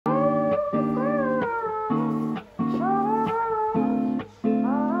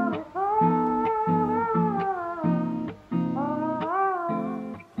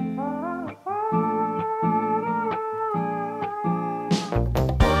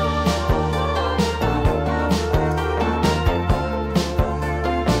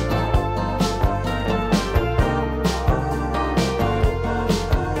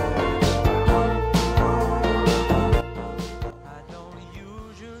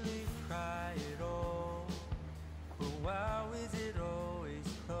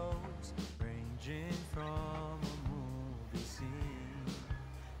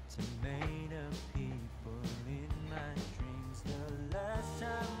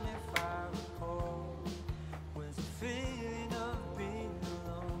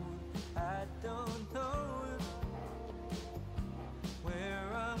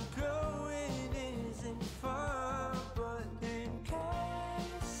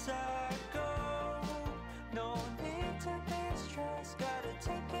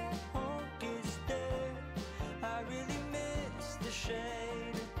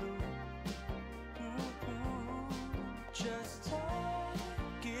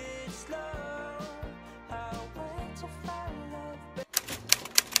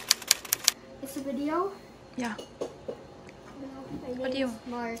video? Yeah. My name is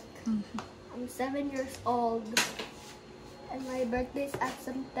Mark. I'm 7 years old. And my birthday is at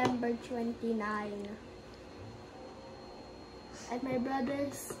September 29. And my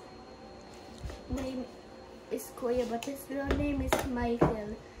brother's name is Kuya, but his real name is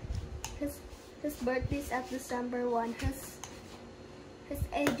Michael. His birthday is at December 1. His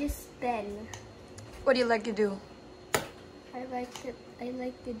age is 10. What do you like to do? I like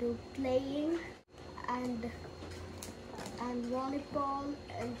to do playing and volleyball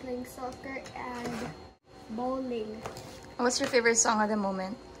and playing soccer and bowling. What's your favorite song at the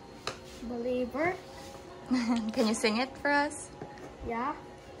moment? Believer. Can you sing it for us? Yeah.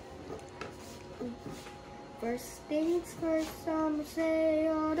 First things first, some say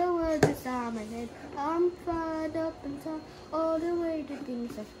all the words inside my head. I'm fired up inside all the way the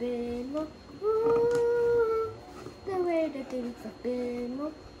things have been. Ooh, the way the things have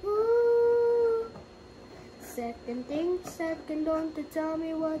been. Ooh. Second thing, second, don't tell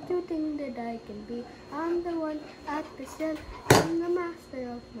me what you think that I can be. I'm the one at the center, I'm the master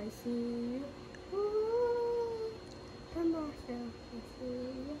of my sea. Ooh, the master of my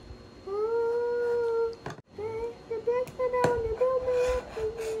sea. Ooh, you break me down, you build me up,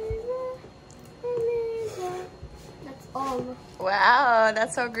 believer. That's all. Wow,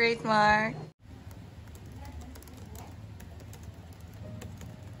 that's so great, Mark.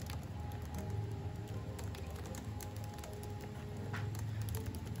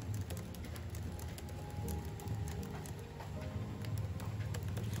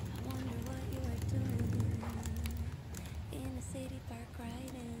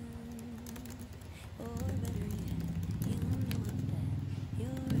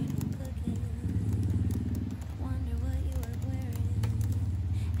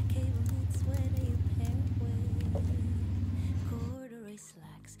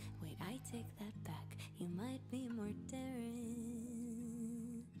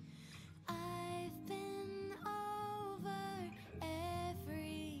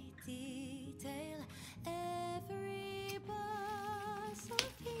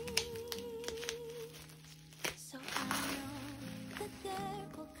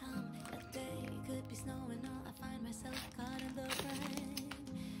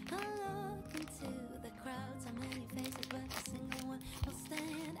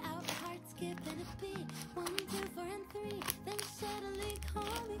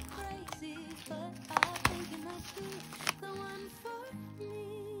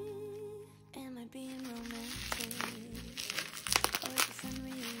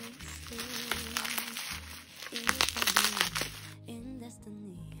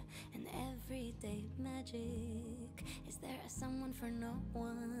 Is there a someone for no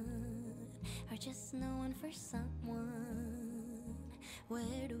one, or just no one for someone?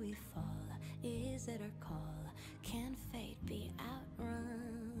 Where do we fall? Is it our call? Can fate be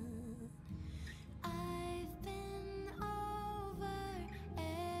outrun? I've been over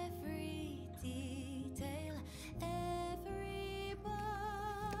every detail, every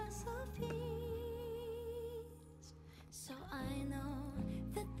boss of peace, so I know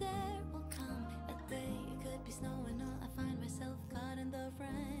that there will come a day. It could be snowing or I find myself caught in the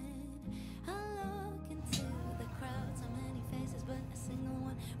rain. I look into the crowd, so many faces, but a single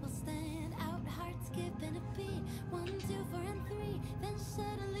one will stand out. Heart skipping a beat, 1, 2, 4, and 3. Then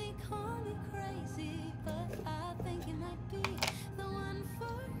suddenly call me crazy, but I think it might be the one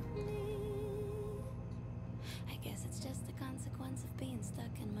for me. I guess it's just a consequence of being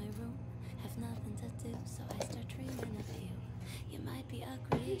stuck in my room. Have nothing to do, so I start dreaming of you. You might be a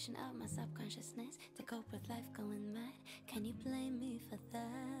creation of my subconsciousness to cope with life going mad. Can you blame me for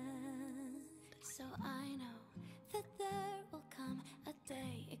that? So I know that there will come a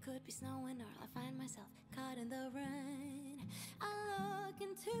day. It could be snowing or I'll find myself caught in the rain. I look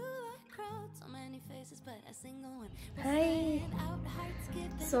into the crowd, so many faces, but a single one will stand out. Heart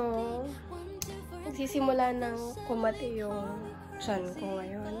skipping. So, nagsisimula ng kumati yung tiyan ko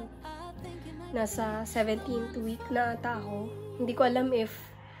ngayon. Nasa 17th week na ata ako. Hindi ko alam if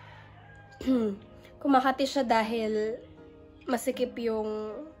kumakati siya dahil masikip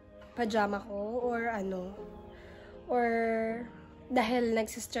yung pajama ko or ano. Or dahil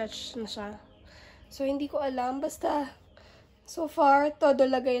nagsistretch na siya. So, hindi ko alam. Basta, so far, todo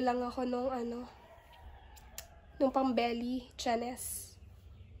lagay lang ako nung nung pang belly, tiyanes.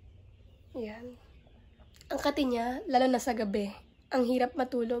 Yan. Ang kati niya, lalo na sa gabi. Ang hirap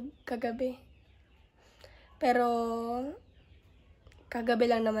matulog kagabi. Pero, kagabi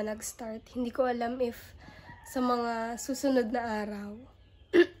lang naman nag-start. Hindi ko alam if sa mga susunod na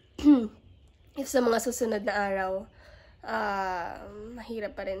araw,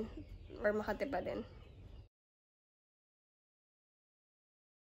 mahirap pa rin or Makati pa din.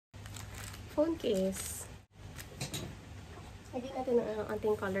 Phone case. Lagyan natin ng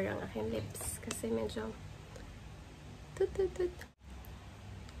ating color ang aking lips. Kasi medyo tut.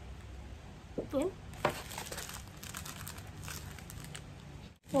 Yan.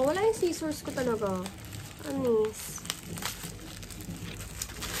 Oh, wala yung scissors ko talaga. Anis.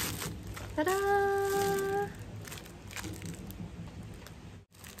 Tada!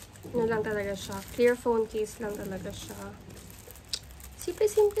 Ano lang talaga siya. Clear phone case lang talaga siya.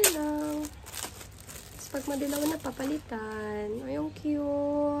 Simple lang. Tapos pag madilaw na papalitan. Ay, yung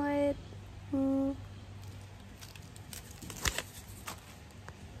cute.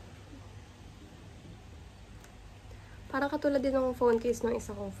 Parang katulad din ng phone case ng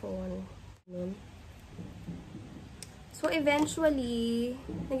isa kong phone. So, eventually,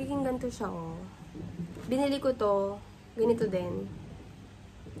 nagiging ganito siya, oh. Binili ko to. Ganito din.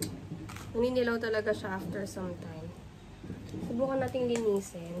 Naninilaw talaga siya after some time. Subukan nating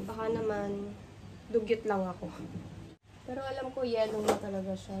linisin. Baka naman, dugyot lang ako. Pero alam ko, yellow na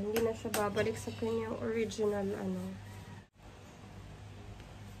talaga siya. Hindi na siya babalik sa kanyang original, ano.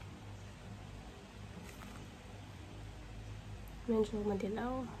 Medyo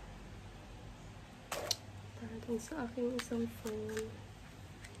madilaw. Para din sa aking isang phone.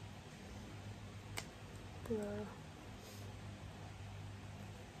 Wow.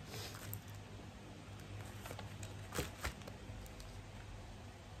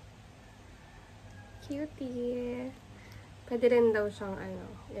 Cutie. Pwede rin daw siyang ano,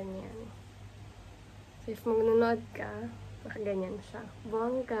 ganyan. So, if magnunod ka, nakaganyan siya.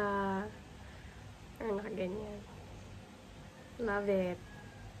 Bongga. Or nakaganyan. Love it.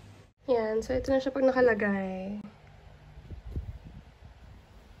 Yan. So, ito na siya pag nakalagay.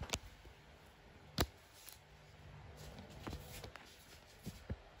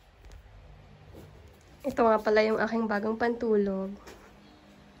 Ito nga pala yung aking bagong pantulog.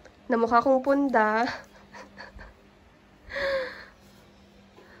 Na mukha kong punda.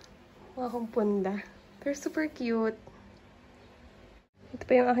 Mukha kong punda. Pero super cute. Ito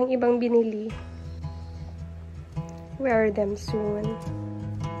pa yung aking ibang binili. Wear them soon.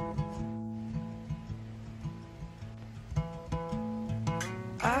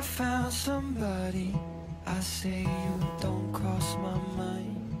 I found somebody. I say you don't cross my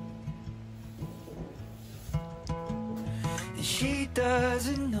mind. And she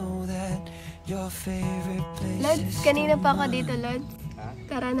doesn't know that your favorite place Lods, is kanina pa ako dito, Lods.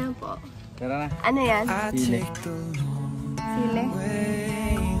 Tara na po. Tara na. I Ano yan? take the long Sile?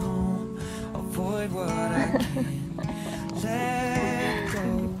 way home. Avoid what I can. Let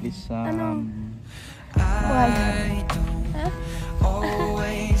go. Please, I don't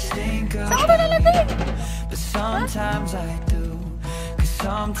always think of you, but sometimes I do. 'Cause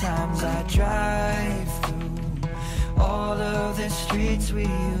sometimes I drive through all of the streets we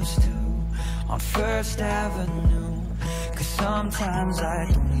used to on First Avenue. 'Cause sometimes I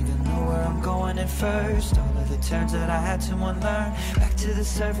don't even know where I'm going at first. All of the turns that I had to unlearn. Back to the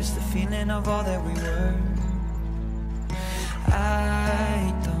surface, the feeling of all that we were. I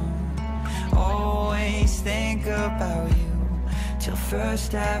don't always think about you till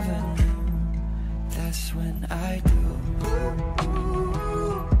First Avenue. That's when I do.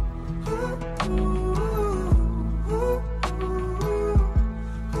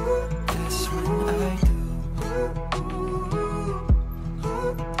 That's when I do.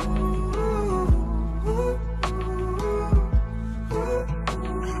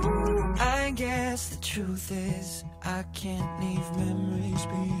 I guess the truth is I can't leave memories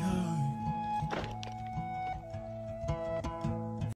behind.